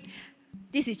 Let's read.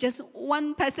 This is just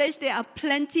one passage. There are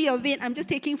plenty of it. I'm just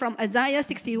taking from Isaiah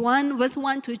 61, verse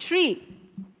 1 to 3.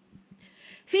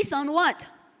 Feast on what?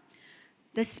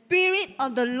 The Spirit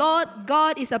of the Lord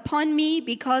God is upon me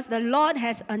because the Lord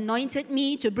has anointed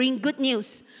me to bring good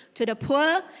news to the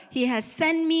poor. He has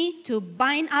sent me to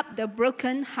bind up the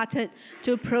brokenhearted,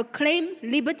 to proclaim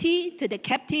liberty to the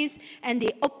captives and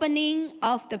the opening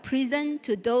of the prison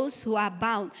to those who are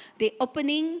bound. The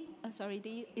opening,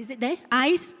 is it there?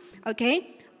 Eyes,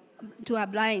 okay. To are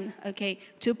blind, okay.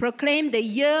 To proclaim the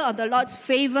year of the Lord's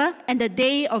favor and the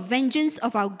day of vengeance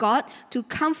of our God, to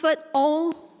comfort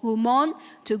all who mourn,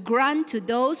 to grant to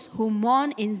those who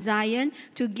mourn in Zion,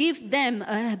 to give them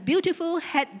a beautiful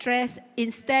headdress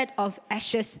instead of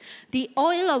ashes, the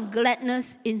oil of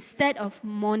gladness instead of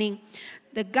mourning,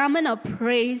 the garment of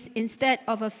praise instead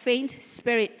of a faint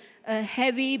spirit, a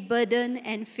heavy burden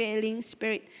and failing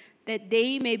spirit, that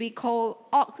they may be called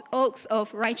oaks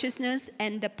of righteousness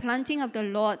and the planting of the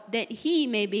Lord, that he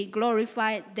may be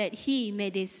glorified, that he may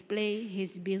display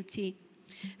his beauty.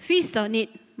 Feast on it,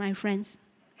 my friends.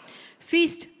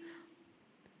 Feast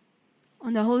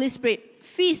on the Holy Spirit.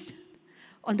 Feast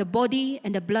on the body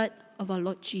and the blood of our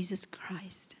Lord Jesus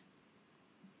Christ.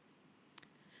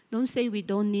 Don't say we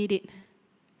don't need it,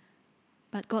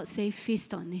 but God say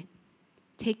feast on it.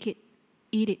 Take it,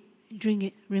 eat it, drink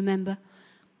it, remember.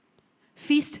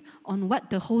 Feast on what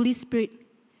the Holy Spirit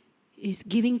is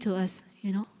giving to us,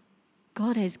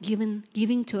 God has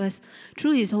giving to us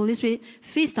through his Holy Spirit.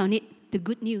 Feast on it, the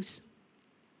good news.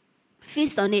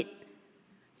 Feast on it,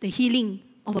 the healing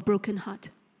of a broken heart.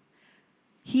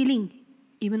 Healing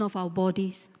even of our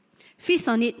bodies. Feast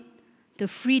on it, the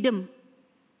freedom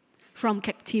from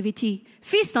captivity.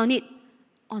 Feast on it,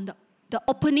 on the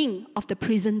opening of the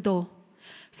prison door.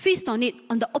 Feast on it,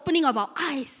 on the opening of our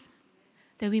eyes,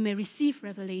 that we may receive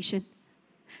revelation.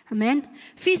 Amen?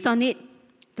 Feast on it,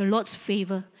 the Lord's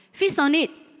favor. Feast on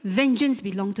it, vengeance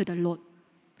belongs to the Lord.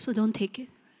 So don't take it,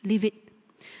 leave it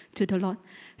to the Lord.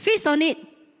 Feast on it,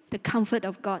 the comfort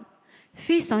of God.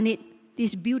 Feast on it,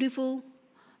 this beautiful,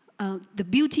 the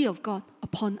beauty of God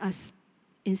upon us.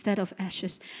 instead of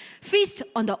ashes. Feast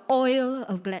on the oil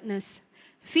of gladness.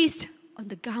 Feast on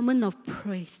the garment of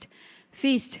praise.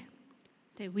 Feast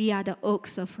that we are the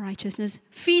oaks of righteousness.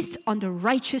 Feast on the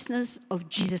righteousness of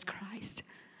Jesus Christ.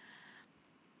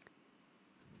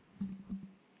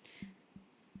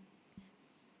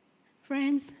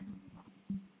 Friends,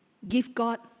 give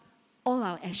God all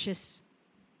our ashes.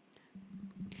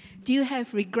 Do you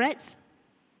have regrets?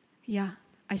 Yeah,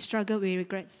 I struggle with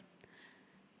regrets.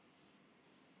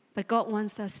 But God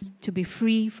wants us to be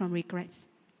free from regrets.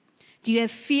 Do you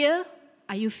have fear?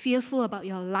 Are you fearful about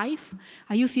your life?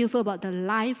 Are you fearful about the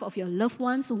life of your loved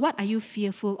ones? What are you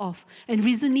fearful of? And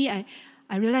recently, I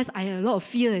realized I had a lot of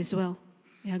fear as well.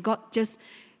 Yeah, God just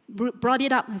brought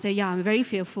it up and said, I'm very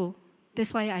fearful.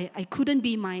 That's why I couldn't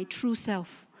be my true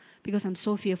self, because I'm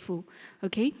so fearful.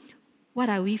 Okay? What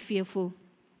are we fearful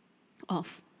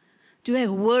of? Do you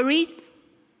have worries?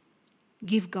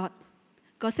 Give God.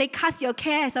 God said, cast your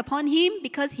cares upon Him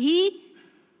because He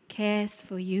cares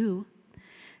for you.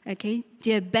 Okay? Do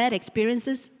you have bad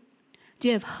experiences? Do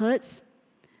you have hurts?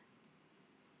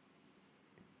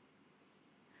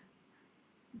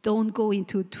 Don't go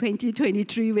into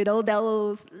 2023 with all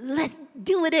those. Let's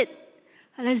deal with it.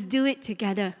 Let's do it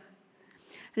together.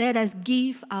 Let us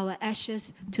give our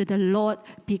ashes to the Lord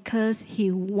because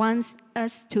He wants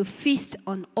us to feast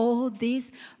on all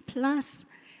this. Plus,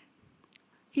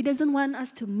 He doesn't want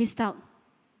us to miss out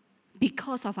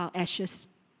because of our ashes.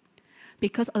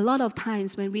 Because a lot of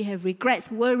times when we have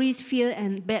regrets, worries, fear,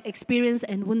 and bad experience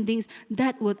and woundings,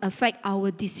 that would affect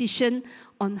our decision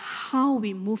on how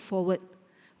we move forward.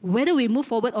 Whether we move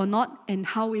forward or not, and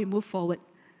how we move forward.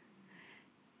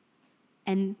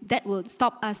 And that will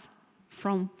stop us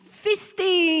from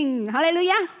feasting.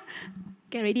 Hallelujah.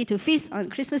 Get ready to feast on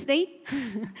Christmas Day.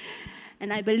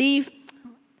 And I believe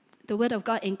the Word of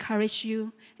God encourage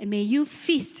you, and may you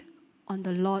feast on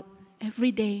the Lord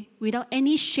every day without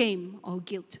any shame or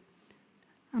guilt.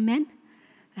 Amen?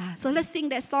 So let's sing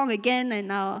that song again,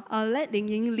 and I'll let Ling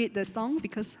Ying lead the song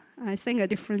because I sang a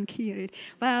different key already.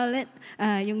 But I'll let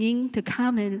Yung Ying to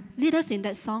come and lead us in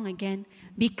that song again,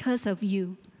 Because of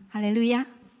You. Hallelujah.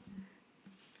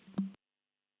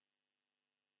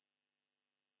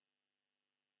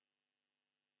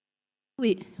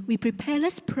 We prepare.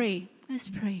 Let's pray. Let's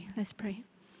pray. Let's pray.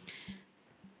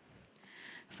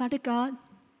 Father God,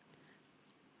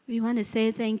 we want to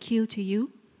say thank you to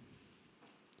you.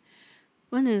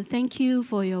 We want to thank you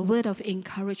for your word of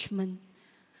encouragement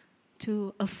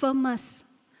to affirm us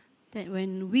that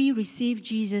when we receive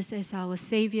Jesus as our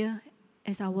Savior,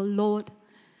 as our Lord,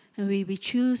 and we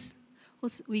choose,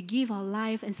 we give our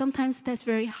life, and sometimes that's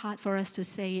very hard for us to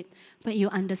say it, but you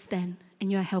understand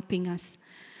and you are helping us.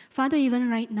 Father, even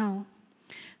right now,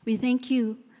 we thank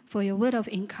you for your word of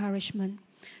encouragement.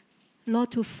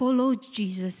 Lord, to follow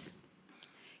Jesus,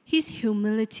 His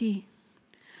humility.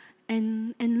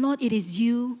 And Lord, it is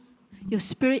you, your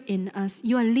Spirit in us.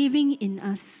 You are living in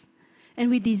us. And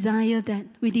we desire that.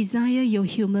 We desire your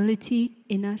humility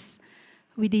in us.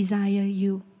 We desire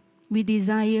you. We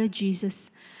desire Jesus.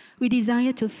 We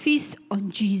desire to feast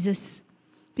on Jesus.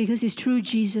 Because it's through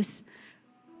Jesus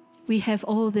we have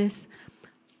all this.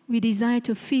 We desire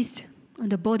to feast on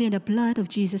the body and the blood of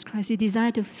Jesus Christ. We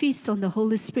desire to feast on the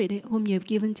Holy Spirit whom you have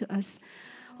given to us.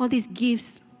 All these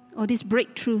gifts, all these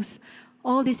breakthroughs,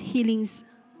 all these healings,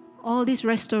 all this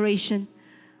restoration.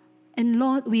 And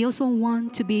Lord, we also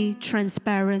want to be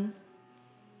transparent.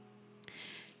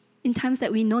 In times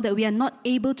that we know that we are not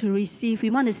able to receive, we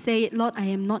want to say, Lord, I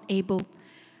am not able.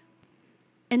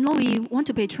 And Lord, we want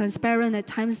to be transparent at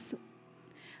times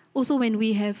also when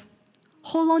we have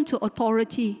hold on to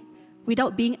authority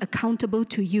without being accountable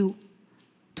to you,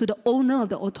 to the owner of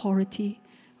the authority.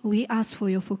 We ask for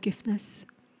your forgiveness.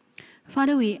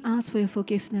 Father, we ask for your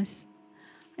forgiveness.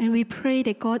 And we pray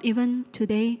that God, even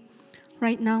today,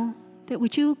 right now, that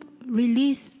would you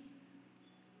release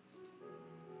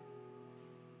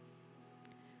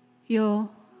your,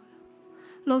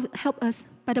 Lord, help us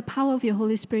by the power of your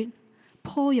Holy Spirit.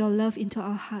 Pour your love into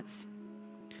our hearts.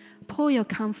 Pour your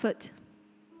comfort.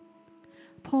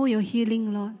 Pour your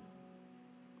healing, Lord,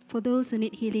 for those who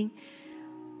need healing.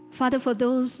 Father, for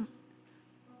those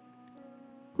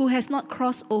who has not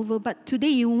crossed over, but today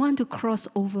you want to cross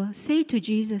over, say to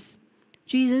Jesus,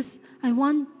 Jesus, I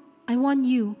want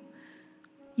you.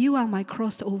 You are my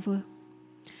crossed over.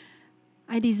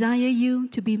 I desire you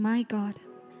to be my God.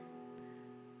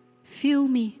 Fill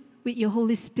me with your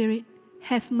Holy Spirit.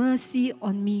 Have mercy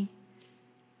on me.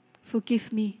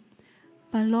 Forgive me.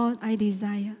 But Lord, I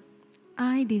desire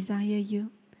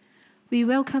you. We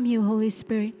welcome you, Holy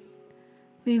Spirit.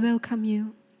 We welcome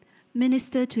you.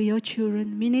 Minister to your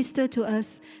children. Minister to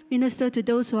us. Minister to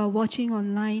those who are watching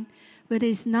online, whether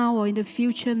it's now or in the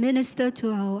future. Minister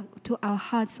to our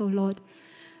hearts, O Lord.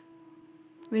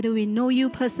 Whether we know you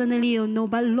personally or no,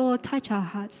 but Lord, touch our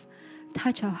hearts.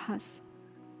 Touch our hearts.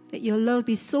 That your love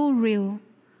be so real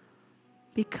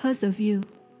because of you.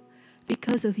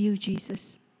 Because of you,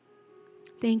 Jesus.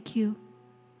 Thank you.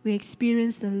 We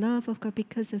experience the love of God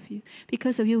because of you.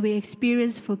 Because of you, we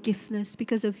experience forgiveness.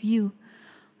 Because of you,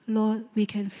 Lord, we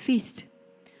can feast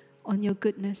on your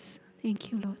goodness.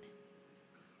 Thank you, Lord.